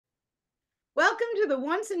Welcome to the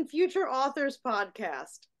Once and Future Authors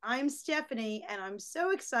podcast. I'm Stephanie, and I'm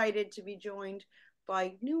so excited to be joined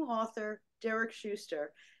by new author Derek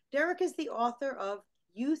Schuster. Derek is the author of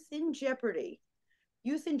Youth in Jeopardy.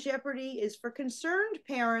 Youth in Jeopardy is for concerned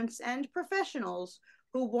parents and professionals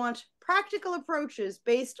who want practical approaches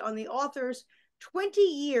based on the author's 20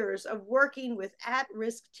 years of working with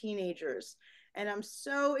at-risk teenagers. And I'm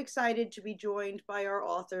so excited to be joined by our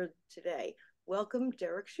author today. Welcome,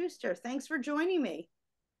 Derek Schuster. Thanks for joining me.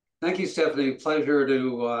 Thank you, Stephanie. Pleasure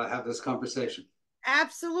to have this conversation.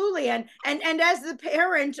 Absolutely. And as the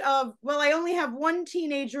parent of, well, I only have one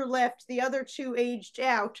teenager left, the other two aged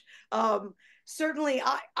out. Certainly,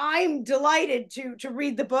 I'm delighted to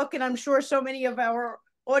read the book, and I'm sure so many of our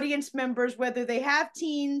audience members, whether they have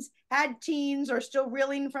teens, had teens, or still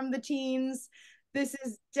reeling from the teens, this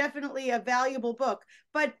is definitely a valuable book.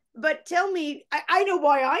 But tell me, I know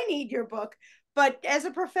why I need your book, but as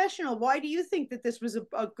a professional, why do you think that this was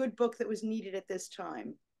a good book that was needed at this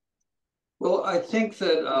time? Well, I think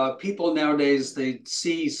that people nowadays, they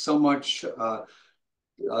see so much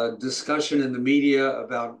discussion in the media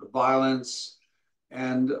about violence,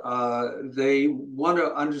 and they want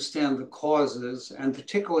to understand the causes, and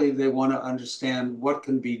particularly they want to understand what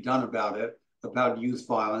can be done about it, about youth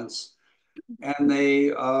violence. And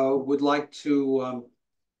they would like to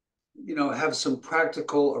have some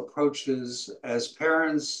practical approaches as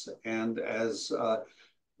parents and as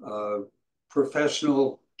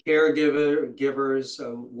professional caregivers,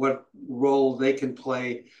 what role they can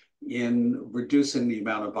play in reducing the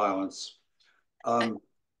amount of violence.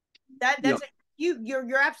 That's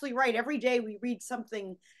you're absolutely right. Every day we read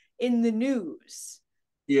something in the news.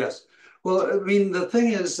 Yes. Well, I mean, the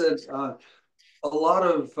thing is that a lot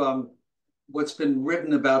of what's been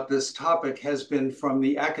written about this topic has been from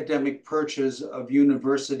the academic perches of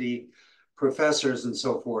university professors and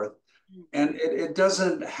so forth. And it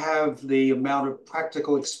doesn't have the amount of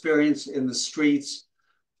practical experience in the streets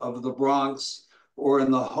of the Bronx or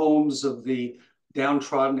in the homes of the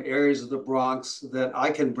downtrodden areas of the Bronx that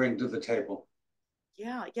I can bring to the table.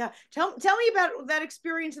 Yeah, yeah. Tell me about that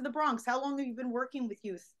experience in the Bronx. How long have you been working with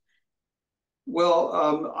youth?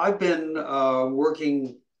 Well, I've been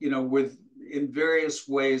working, in various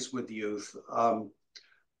ways with youth.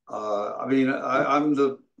 I mean,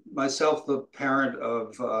 I'm myself the parent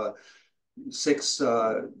of six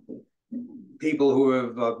people who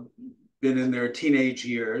have been in their teenage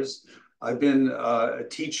years. I've been a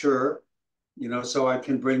teacher, so I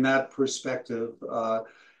can bring that perspective.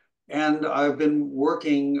 And I've been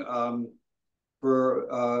working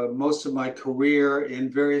for most of my career in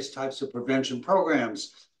various types of prevention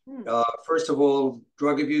programs. First of all,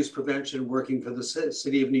 drug abuse prevention, working for the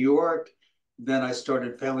city of New York. Then I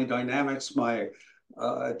started Family Dynamics, my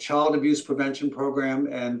child abuse prevention program,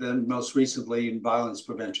 and then most recently in violence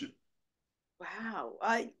prevention. Wow.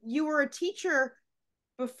 You were a teacher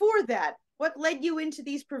before that. What led you into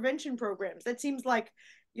these prevention programs? That seems like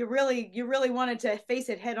you really wanted to face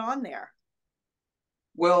it head on there.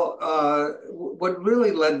 Well, what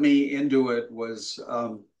really led me into it was,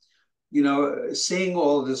 seeing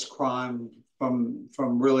all this crime from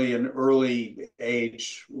really an early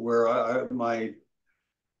age, where my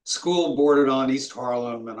school bordered on East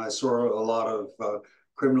Harlem, and I saw a lot of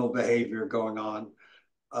criminal behavior going on.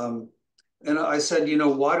 And I said,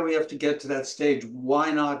 why do we have to get to that stage?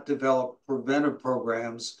 Why not develop preventive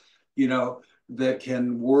programs, that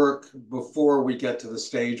can work before we get to the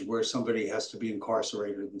stage where somebody has to be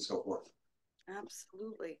incarcerated and so forth?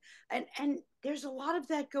 Absolutely. And there's a lot of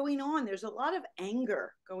that going on. There's a lot of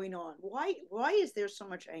anger going on. Why is there so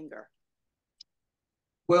much anger?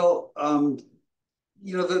 Well,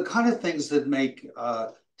 the kind of things that make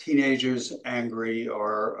teenagers angry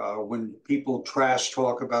are when people trash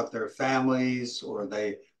talk about their families, or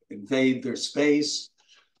they invade their space,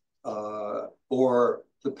 or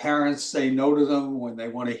the parents say no to them when they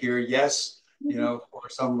want to hear yes, for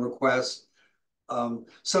some request.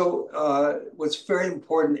 So what's very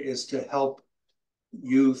important is to help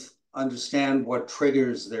youth understand what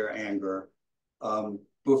triggers their anger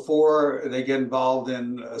before they get involved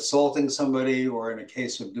in assaulting somebody or in a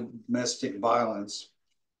case of domestic violence.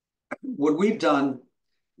 What we've done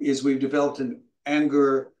is we've developed an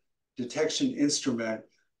anger detection instrument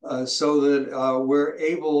so that we're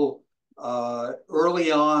able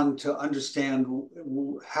early on to understand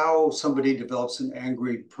how somebody develops an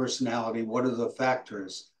angry personality, what are the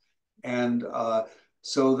factors. And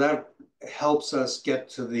so that helps us get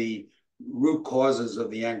to the root causes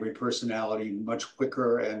of the angry personality much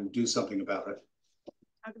quicker and do something about it.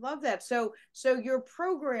 I love that. So your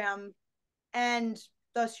program and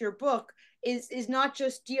thus your book is not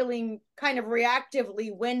just dealing kind of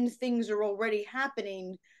reactively when things are already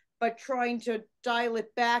happening, but trying to dial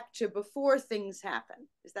it back to before things happen.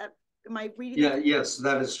 Is that, am I reading Yeah, that? yes,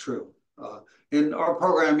 that is true. And our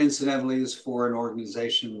program, incidentally, is for an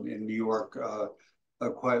organization in New York, a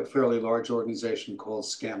quite fairly large organization called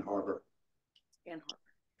Scan Harbor. Ann Harbor.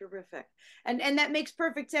 Terrific. And that makes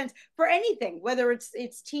perfect sense for anything, whether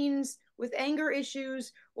it's teens with anger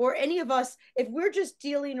issues or any of us. If we're just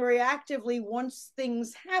dealing reactively once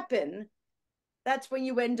things happen, that's when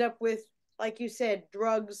you end up with, like you said,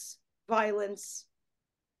 drugs, violence,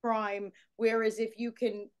 crime. Whereas if you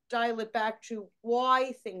can dial it back to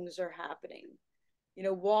why things are happening,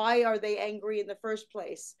 why are they angry in the first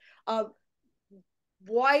place?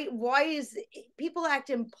 Why is people act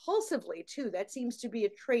impulsively too? That seems to be a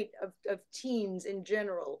trait of teens in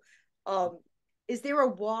general. Is there a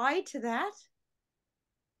why to that?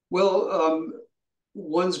 Well,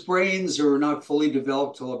 one's brains are not fully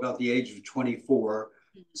developed till about the age of 24.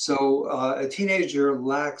 So a teenager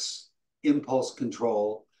lacks impulse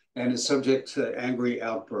control and is subject to angry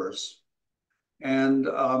outbursts. And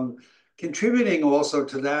contributing also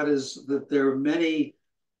to that is that there are many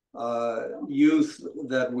youth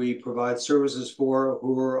that we provide services for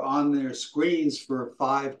who are on their screens for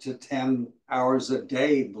 5 to 10 hours a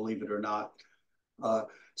day, believe it or not. Uh,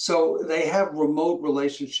 so they have remote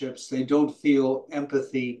relationships. They don't feel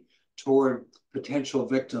empathy toward potential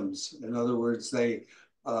victims. In other words, they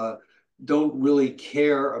uh, don't really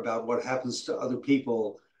care about what happens to other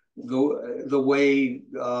people the way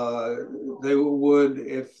they would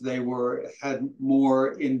if they had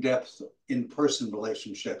more in-depth in-person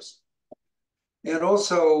relationships. And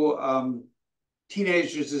also,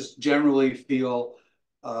 teenagers just generally feel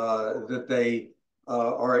that they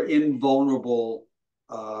are invulnerable,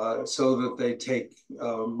 so that they take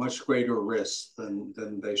much greater risks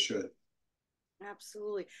than they should.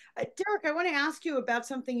 Absolutely. Derek, I want to ask you about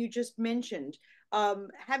something you just mentioned,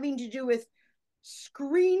 having to do with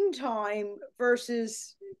screen time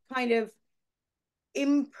versus kind of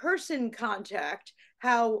in-person contact,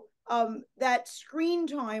 how that screen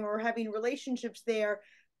time or having relationships there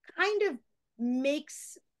kind of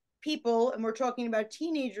makes people, and we're talking about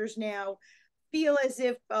teenagers now, feel as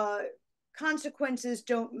if consequences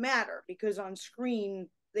don't matter because on screen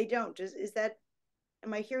they don't. Is that,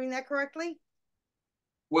 am I hearing that correctly?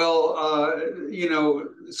 Well,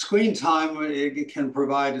 screen time, it can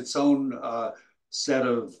provide its own set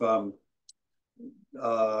of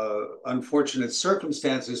unfortunate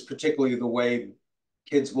circumstances, particularly the way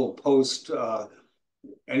kids will post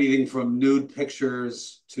anything from nude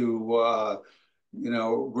pictures to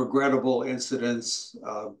regrettable incidents.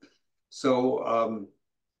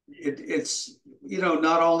 It's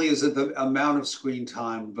not only is it the amount of screen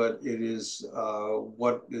time, but it is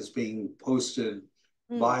what is being posted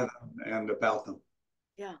Mm, by them and about them.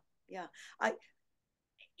 yeah, yeah. I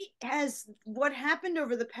Has what happened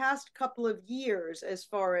over the past couple of years, as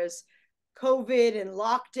far as COVID and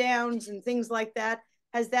lockdowns and things like that,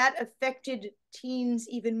 has that affected teens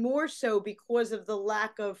even more so because of the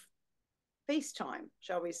lack of FaceTime,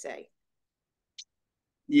 shall we say?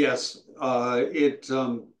 Yes, it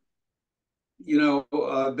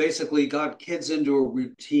basically got kids into a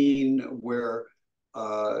routine where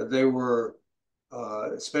they were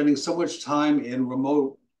spending so much time in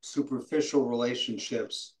remote, superficial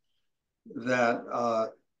relationships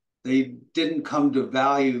that they didn't come to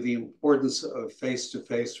value the importance of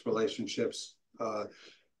face-to-face relationships.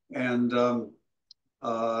 And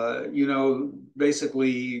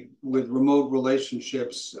basically with remote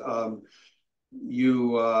relationships,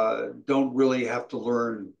 you don't really have to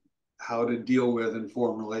learn how to deal with and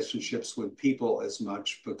form relationships with people as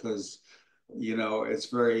much because, it's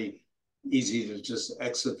very easy to just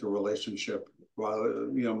exit the relationship, while,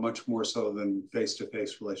 much more so than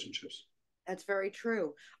face-to-face relationships. That's very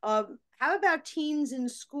true. How about teens in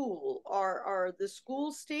school? Are the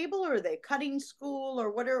schools stable, or are they cutting school,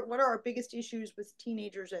 or what are our biggest issues with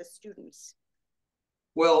teenagers as students?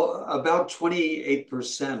 Well, about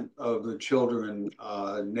 28% of the children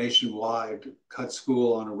nationwide cut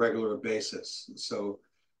school on a regular basis. So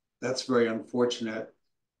that's very unfortunate.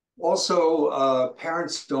 Also,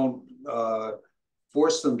 parents don't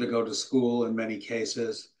force them to go to school in many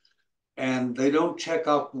cases, and they don't check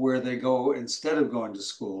up where they go instead of going to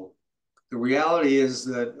school. The reality is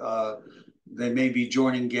that they may be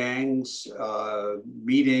joining gangs,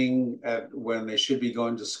 meeting at when they should be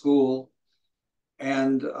going to school,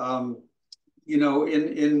 and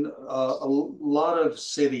in a lot of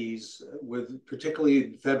cities with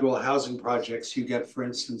particularly federal housing projects, you get, for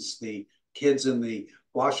instance, the kids in the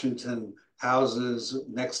Washington houses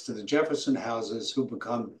next to the Jefferson houses who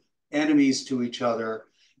become enemies to each other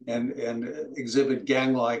and exhibit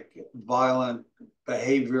gang-like violent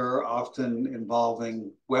behavior, often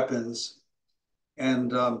involving weapons.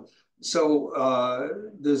 And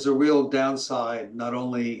there's a real downside, not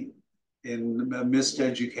only in missed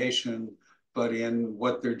education, but in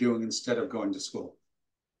what they're doing instead of going to school.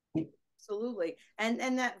 Absolutely.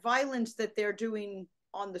 And that violence that they're doing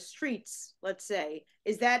on the streets, let's say,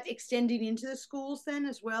 is that extending into the schools then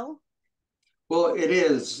as well? Well, it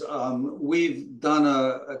is. We've done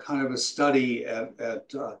a kind of a study at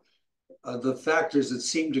the factors that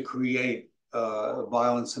seem to create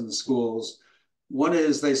violence in the schools. One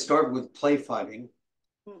is they start with play fighting,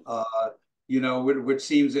 uh, which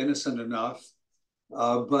seems innocent enough,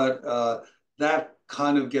 but that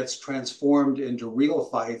kind of gets transformed into real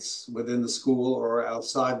fights within the school or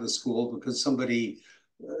outside the school because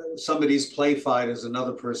somebody's play fight is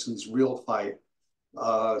another person's real fight.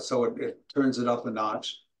 So it turns it up a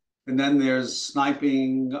notch. And then there's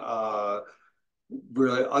sniping,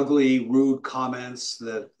 really ugly, rude comments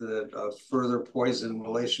that further poison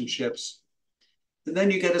relationships. And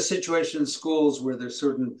then you get a situation in schools where there's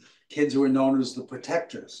certain kids who are known as the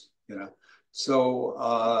protectors,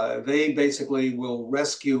 So they basically will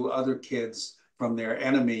rescue other kids from their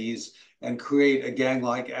enemies and create a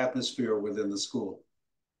gang-like atmosphere within the school.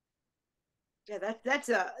 Yeah, that's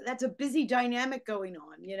a busy dynamic going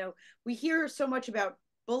on. We hear so much about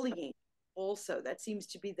bullying also. That seems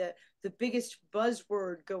to be the biggest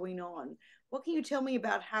buzzword going on. What can you tell me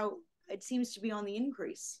about how it seems to be on the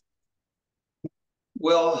increase?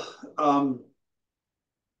 Well, I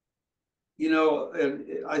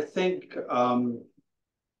think,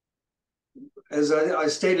 as I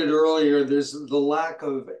stated earlier, there's the lack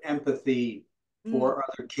of empathy for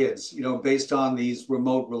other kids, based on these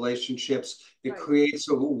remote relationships. It Right. creates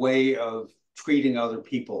a way of treating other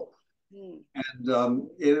people. And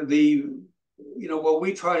what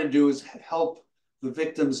we try to do is help the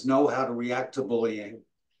victims know how to react to bullying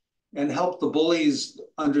and help the bullies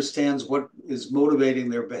understands what is motivating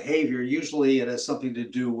their behavior. Usually it has something to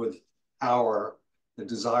do with power, the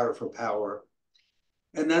desire for power.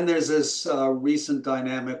 And then there's this recent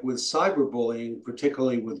dynamic with cyberbullying,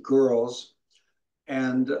 particularly with girls.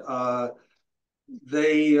 And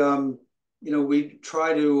we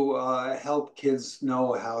try to help kids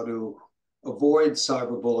know how to avoid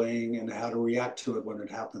cyberbullying and how to react to it when it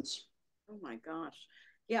happens. Oh my gosh.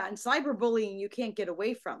 Yeah, and cyberbullying you can't get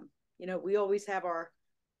away from. We always have our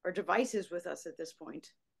devices with us at this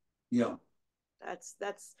point. Yeah.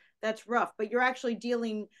 That's rough, but you're actually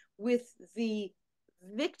dealing with the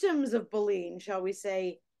victims of bullying, shall we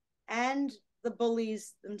say, and the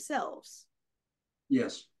bullies themselves.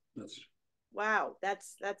 Yes. That's Wow,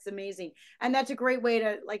 that's amazing. And that's a great way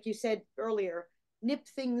to, like you said earlier, nip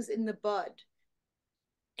things in the bud.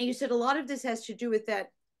 And you said a lot of this has to do with that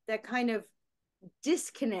kind of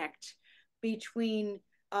disconnect between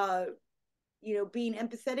being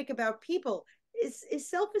empathetic about people. Is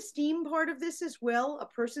self-esteem part of this as well? A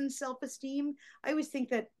person's self-esteem? I always think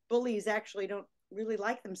that bullies actually don't really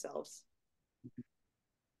like themselves.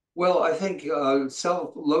 Well, I think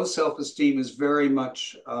low self-esteem is very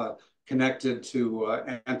much connected to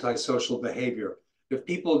antisocial behavior. If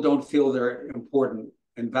people don't feel they're important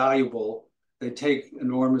and valuable, they take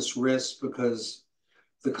enormous risks because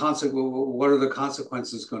what are the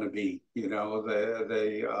consequences going to be?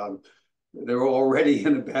 They're already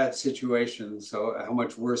in a bad situation, so how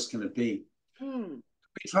much worse can it be? We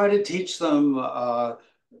try to teach them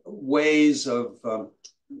ways of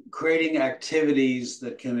creating activities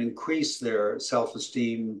that can increase their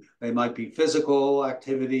self-esteem. They might be physical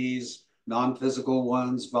activities, non-physical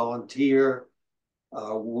ones, volunteer,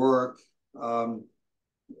 work,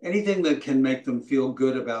 anything that can make them feel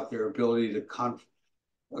good about their ability to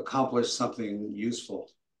accomplish something useful.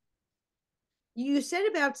 You said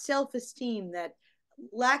about self-esteem that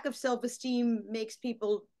lack of self-esteem makes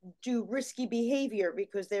people do risky behavior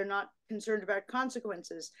because they're not concerned about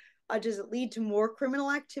consequences. Does it lead to more criminal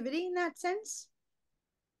activity in that sense?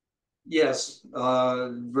 Yes,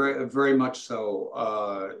 very, very much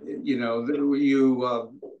so.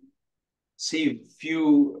 You see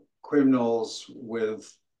few criminals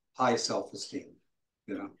with high self-esteem.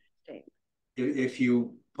 If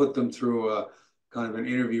you put them through a kind of an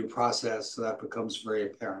interview process, that becomes very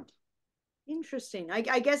apparent. Interesting.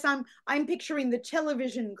 I guess I'm picturing the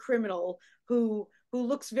television criminal who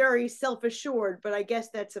looks very self-assured, but I guess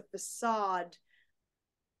that's a facade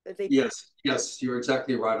that they put. Yes, you're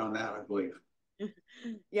exactly right on that, I believe.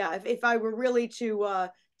 Yeah, if I were really to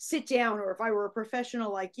sit down, or if I were a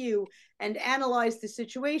professional like you and analyze the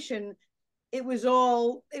situation, it was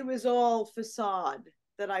all facade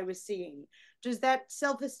that I was seeing. Does that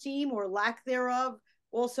self-esteem or lack thereof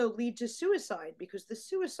also lead to suicide? Because the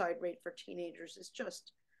suicide rate for teenagers is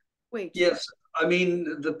just way too high. Yes, I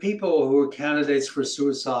mean, the people who are candidates for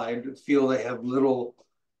suicide feel they have little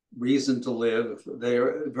reason to live.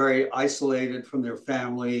 They're very isolated from their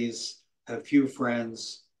families, have few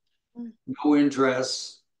friends, Mm. no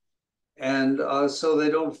interests, and so they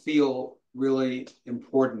don't feel really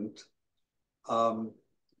important. Um,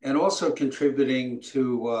 and also contributing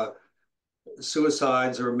to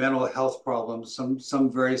suicides or mental health problems,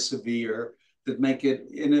 some very severe, that make it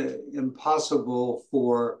impossible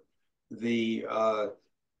for the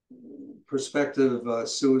prospective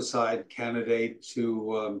suicide candidate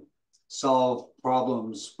to solve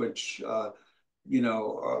problems which are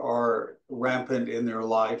rampant in their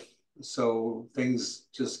life. So things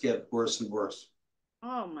just get worse and worse.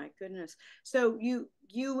 Oh my goodness. So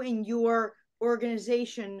you and your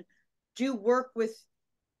organization do work with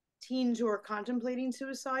teens who are contemplating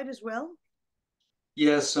suicide as well?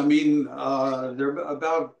 Yes, I mean, there are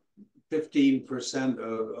about 15%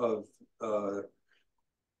 of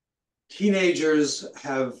teenagers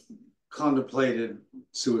have contemplated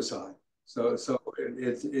suicide. So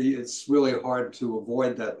it's really hard to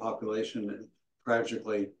avoid that population,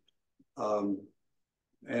 tragically. Um,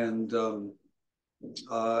 and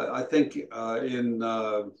I think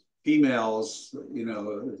in females,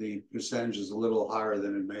 the percentage is a little higher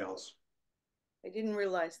than in males. I didn't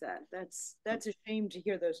realize that. That's a shame to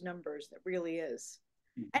hear those numbers. That really is.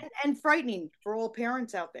 And frightening for all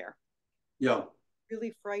parents out there. Yeah.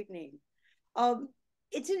 Really frightening. Um,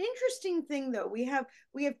 it's an interesting thing though. We have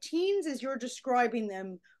teens as you're describing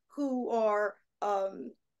them who are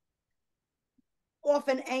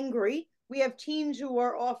often angry. We have teens who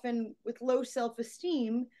are often with low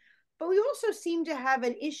self-esteem, but we also seem to have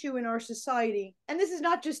an issue in our society, and this is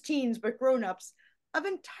not just teens but grown-ups, of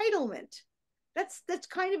entitlement. That's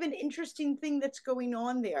kind of an interesting thing that's going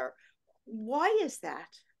on there. Why is that?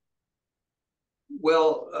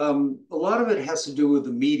 Well, a lot of it has to do with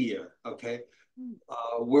the media. Okay. Hmm.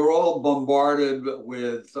 We're all bombarded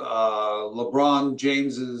with LeBron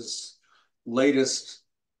James's latest,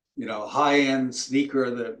 high-end sneaker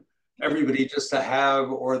that everybody just to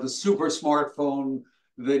have, or the super smartphone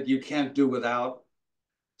that you can't do without.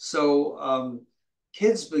 So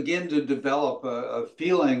kids begin to develop a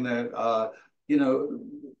feeling that,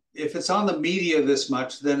 if it's on the media this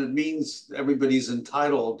much, then it means everybody's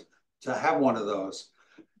entitled to have one of those.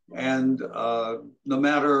 And no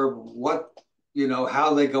matter what,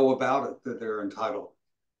 how they go about it, that they're entitled.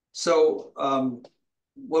 So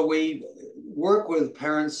what we work with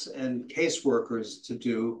parents and caseworkers to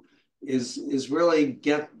do is really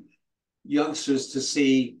get youngsters to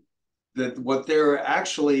see that what they're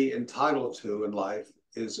actually entitled to in life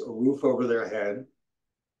is a roof over their head,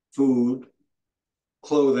 food,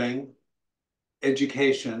 clothing,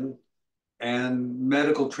 education, and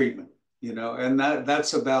medical treatment, and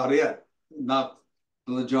that's about it. Not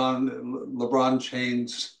LeBron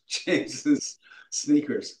changes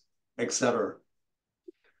sneakers, etc.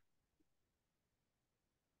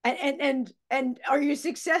 And are you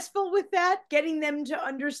successful with that, getting them to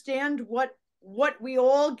understand what we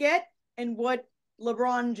all get and what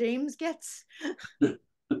LeBron James gets?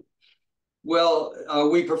 Well,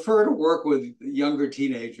 we prefer to work with younger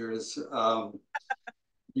teenagers.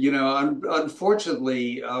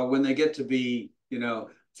 Unfortunately, when they get to be,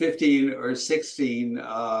 15 or 16, there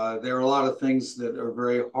are a lot of things that are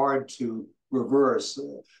very hard to reverse.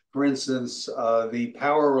 For instance, the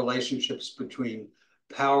power relationships between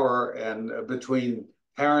parent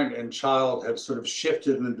and child have sort of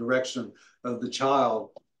shifted in the direction of the child.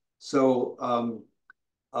 So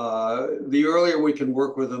the earlier we can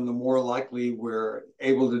work with them, the more likely we're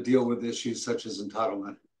able to deal with issues such as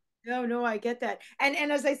entitlement. No, no, I get that. And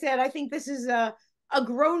as I said, I think this is a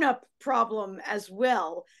grown-up problem as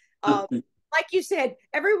well. Uh, like you said,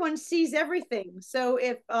 everyone sees everything. So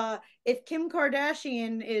if Kim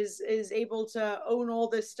Kardashian is able to own all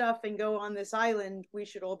this stuff and go on this island, we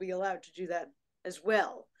should all be allowed to do that as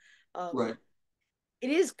well. Right. It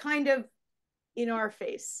is kind of in our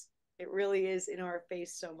face. It really is in our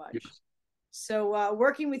face so much. Yes. So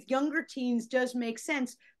working with younger teens does make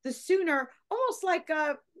sense. The sooner, almost like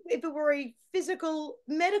if it were a physical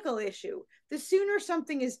medical issue, the sooner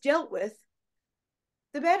something is dealt with,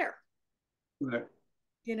 the better. Right.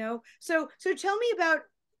 So tell me about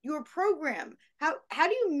your program. How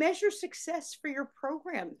do you measure success for your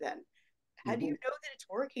program then? How do you Mhm. know that it's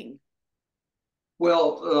working?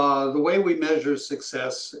 Well, the way we measure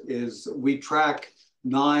success is we track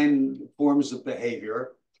 9 forms of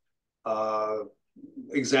behavior. Uh,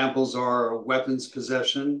 Examples are weapons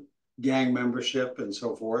possession, gang membership, and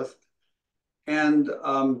so forth. And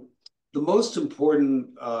the most important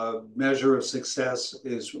measure of success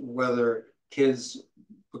is whether kids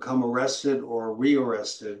become arrested or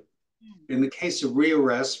rearrested. In the case of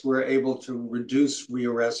rearrest, we're able to reduce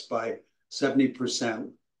rearrest by 70%.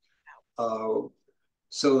 Uh,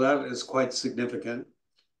 so that is quite significant.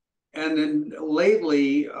 And then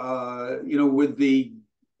lately, with the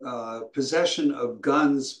possession of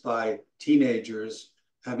guns by teenagers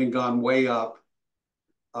having gone way up,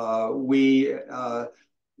 we are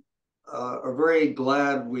very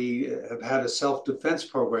glad we have had a self-defense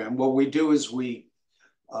program. What we do is we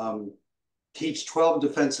um, teach 12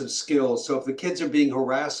 defensive skills. So if the kids are being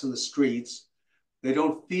harassed in the streets, they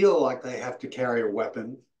don't feel like they have to carry a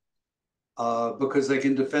weapon because they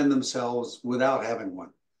can defend themselves without having one.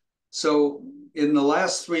 So in the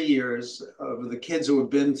last 3 years of the kids who have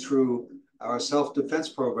been through our self-defense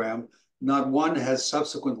program, not one has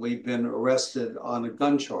subsequently been arrested on a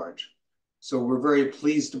gun charge. So we're very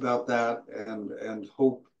pleased about that and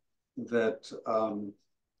hope that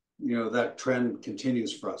that trend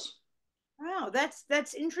continues for us. Wow,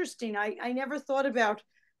 that's interesting. I never thought about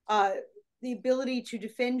uh, the ability to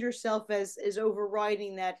defend yourself as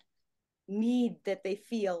overriding that need that they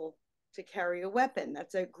feel to carry a weapon.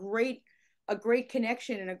 That's a great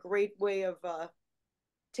connection and a great way of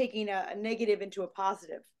taking a negative into a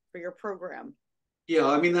positive for your program. Yeah,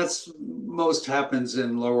 I mean, that's most happens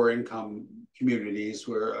in lower income communities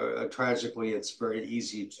where tragically it's very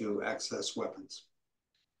easy to access weapons.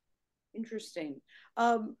 Interesting.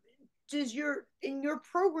 Um, does your in your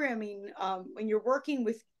programming when you're working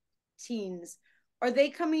with teens, are they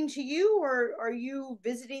coming to you or are you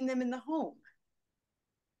visiting them in the home?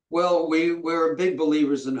 Well, we're big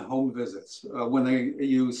believers in home visits. When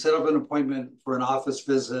you set up an appointment for an office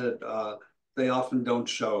visit, they often don't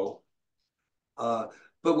show. Uh,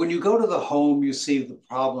 but when you go to the home, you see the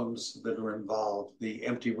problems that are involved: the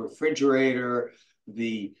empty refrigerator,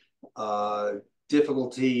 the uh,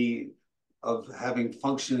 difficulty of having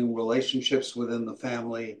functioning relationships within the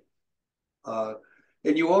family. Uh,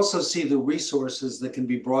 and you also see the resources that can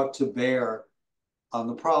be brought to bear on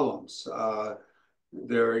the problems.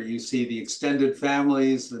 There you see the extended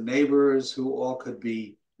families, the neighbors who all could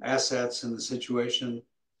be assets in the situation.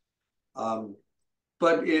 Um,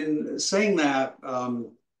 but in saying that,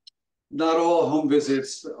 not all home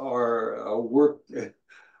visits are work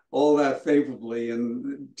all that favorably.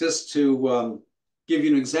 And just to give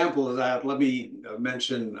you an example of that, let me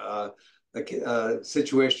mention a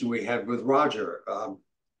situation we had with Roger.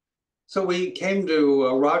 So we came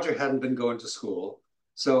to, Roger hadn't been going to school.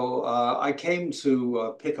 So I came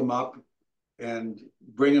to pick him up and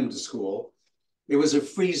bring him to school. It was a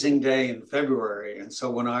freezing day in February. And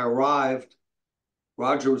so when I arrived,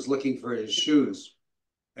 Roger was looking for his shoes.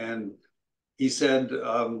 And he said,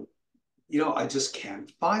 I just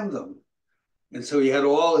can't find them. And so he had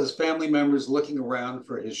all his family members looking around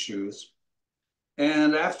for his shoes.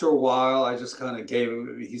 And after a while, I just kind of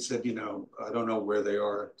he said, I don't know where they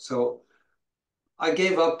are. So I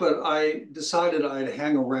gave up, but I decided I'd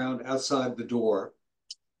hang around outside the door.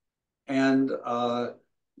 And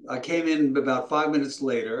I came in about 5 minutes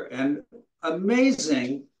later, and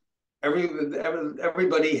amazing,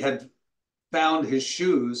 everybody had found his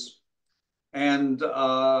shoes. And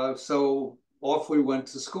so off we went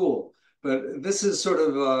to school. But this is sort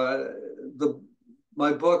of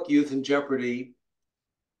my book, Youth in Jeopardy,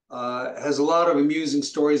 has a lot of amusing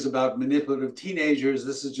stories about manipulative teenagers.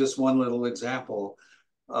 This is just one little example.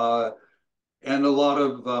 Uh, and a lot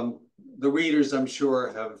of the readers, I'm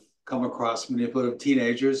sure, have come across manipulative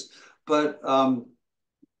teenagers. But,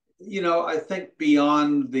 I think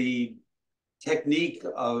beyond the technique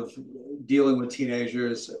of dealing with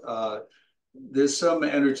teenagers, there's some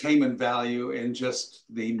entertainment value in just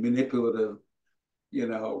the manipulative,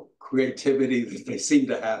 creativity that they seem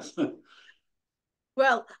to have.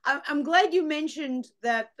 Well, I'm glad you mentioned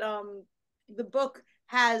that the book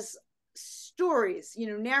has stories,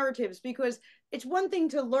 narratives, because it's one thing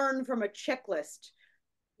to learn from a checklist,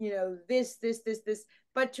 this,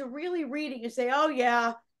 but to really read it and say, oh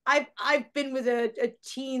yeah, I've been with a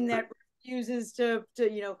teen that refuses to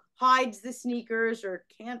hides the sneakers or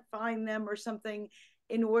can't find them or something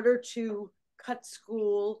in order to cut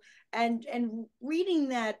school, and reading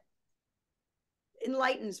that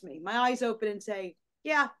enlightens me. My eyes open and say,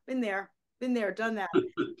 yeah, been there, done that.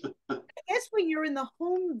 I guess when you're in the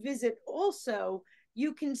home visit, also,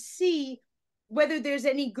 you can see whether there's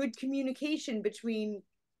any good communication between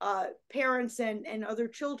parents and other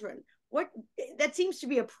children. what that seems to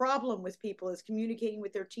be a problem with people is communicating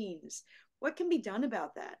with their teens. What can be done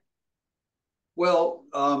about that? Well,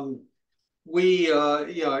 in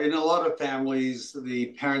a lot of families,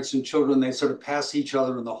 the parents and children, they sort of pass each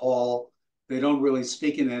other in the hall. They don't really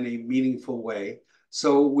speak in any meaningful way.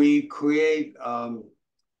 So we create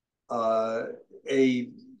a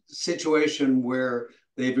situation where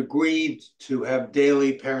they've agreed to have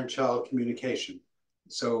daily parent-child communication.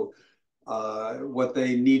 So what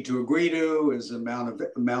they need to agree to is amount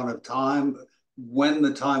of time, when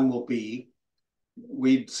the time will be.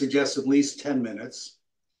 We suggest at least 10 minutes.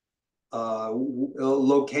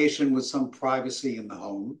 Location with some privacy in the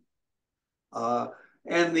home,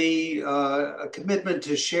 and the commitment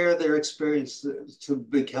to share their experience, to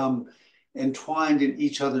become entwined in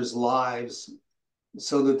each other's lives,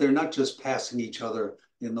 so that they're not just passing each other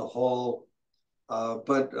in the hall,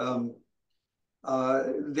 but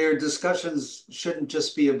their discussions shouldn't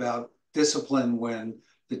just be about discipline when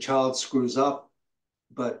the child screws up,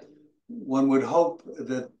 but one would hope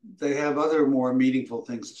that they have other more meaningful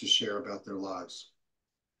things to share about their lives.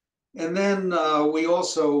 And then we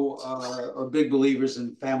also are big believers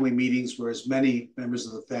in family meetings where as many members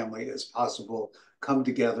of the family as possible come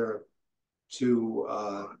together to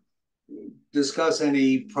discuss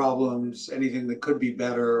any problems, anything that could be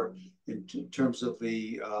better in terms of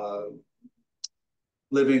the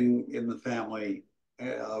living in the family,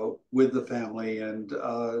 with the family, and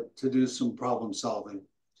to do some problem solving.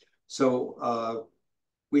 So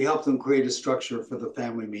we help them create a structure for the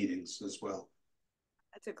family meetings as well.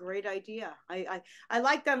 That's a great idea. I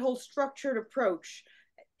like that whole structured approach.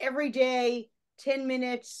 Every day, 10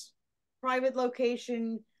 minutes, private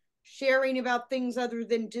location, sharing about things other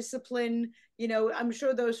than discipline. You know, I'm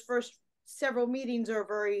sure those first several meetings are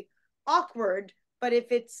very awkward, but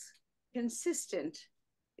if it's consistent,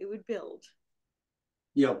 it would build.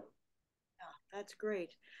 Yep. Yeah, that's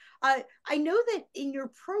great. I know that in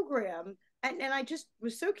your program, and I just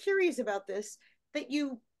was so curious about this, that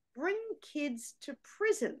you bring kids to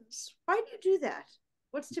prisons. Why do you do that?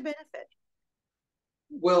 What's to benefit?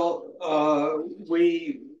 Well,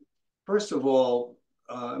 we first of all,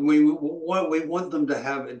 we want them to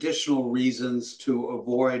have additional reasons to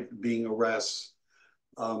avoid being arrested.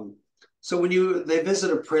 So when they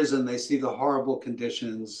visit a prison, they see the horrible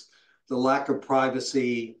conditions, the lack of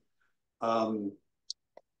privacy.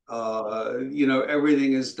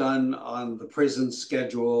 Everything is done on the prison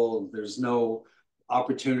schedule. There's no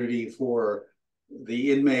opportunity for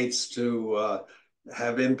the inmates to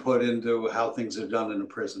have input into how things are done in a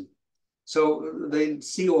prison. So they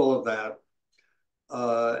see all of that.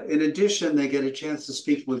 In addition, they get a chance to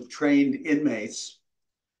speak with trained inmates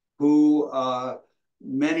who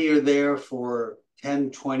many are there for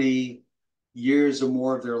 10, 20 years or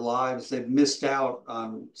more of their lives. They've missed out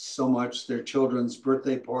on so much, their children's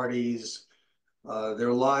birthday parties.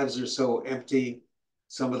 Their lives are so empty.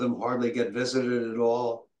 Some of them hardly get visited at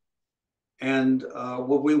all. And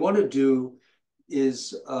what we want to do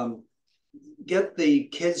is get the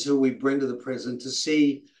kids who we bring to the prison to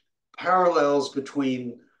see parallels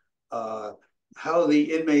between how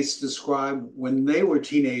the inmates describe when they were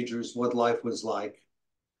teenagers what life was like,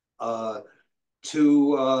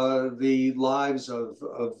 to the lives of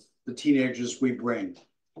the teenagers we bring.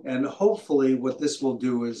 And hopefully what this will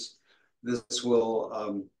do is this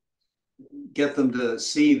will get them to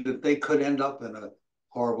see that they could end up in a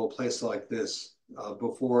horrible place like this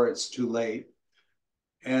before it's too late.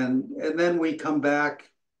 And then we come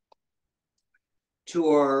back to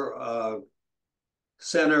our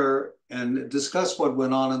center and discuss what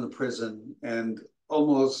went on in the prison. And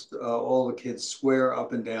almost all the kids swear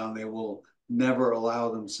up and down they will never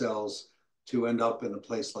allow themselves to end up in a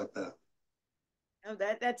place like that. Oh,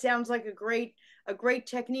 that sounds like a great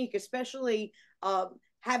technique, especially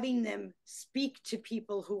having them speak to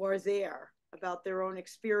people who are there about their own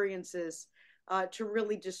experiences to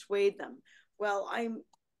really dissuade them. Well,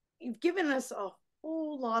 you've given us a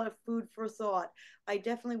whole lot of food for thought. I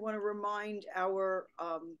definitely want to remind our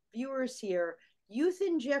viewers here, Youth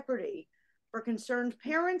in Jeopardy, for concerned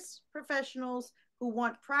parents, professionals who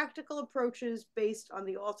want practical approaches based on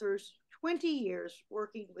the author's 20 years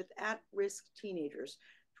working with at-risk teenagers,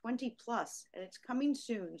 20 plus, and it's coming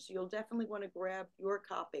soon, so you'll definitely want to grab your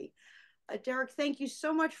copy. Derek, thank you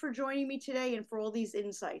so much for joining me today and for all these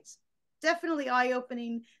insights. Definitely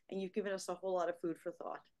eye-opening, and you've given us a whole lot of food for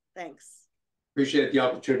thought. Thanks. Appreciate the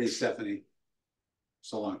opportunity, Stephanie.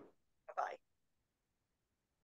 So long.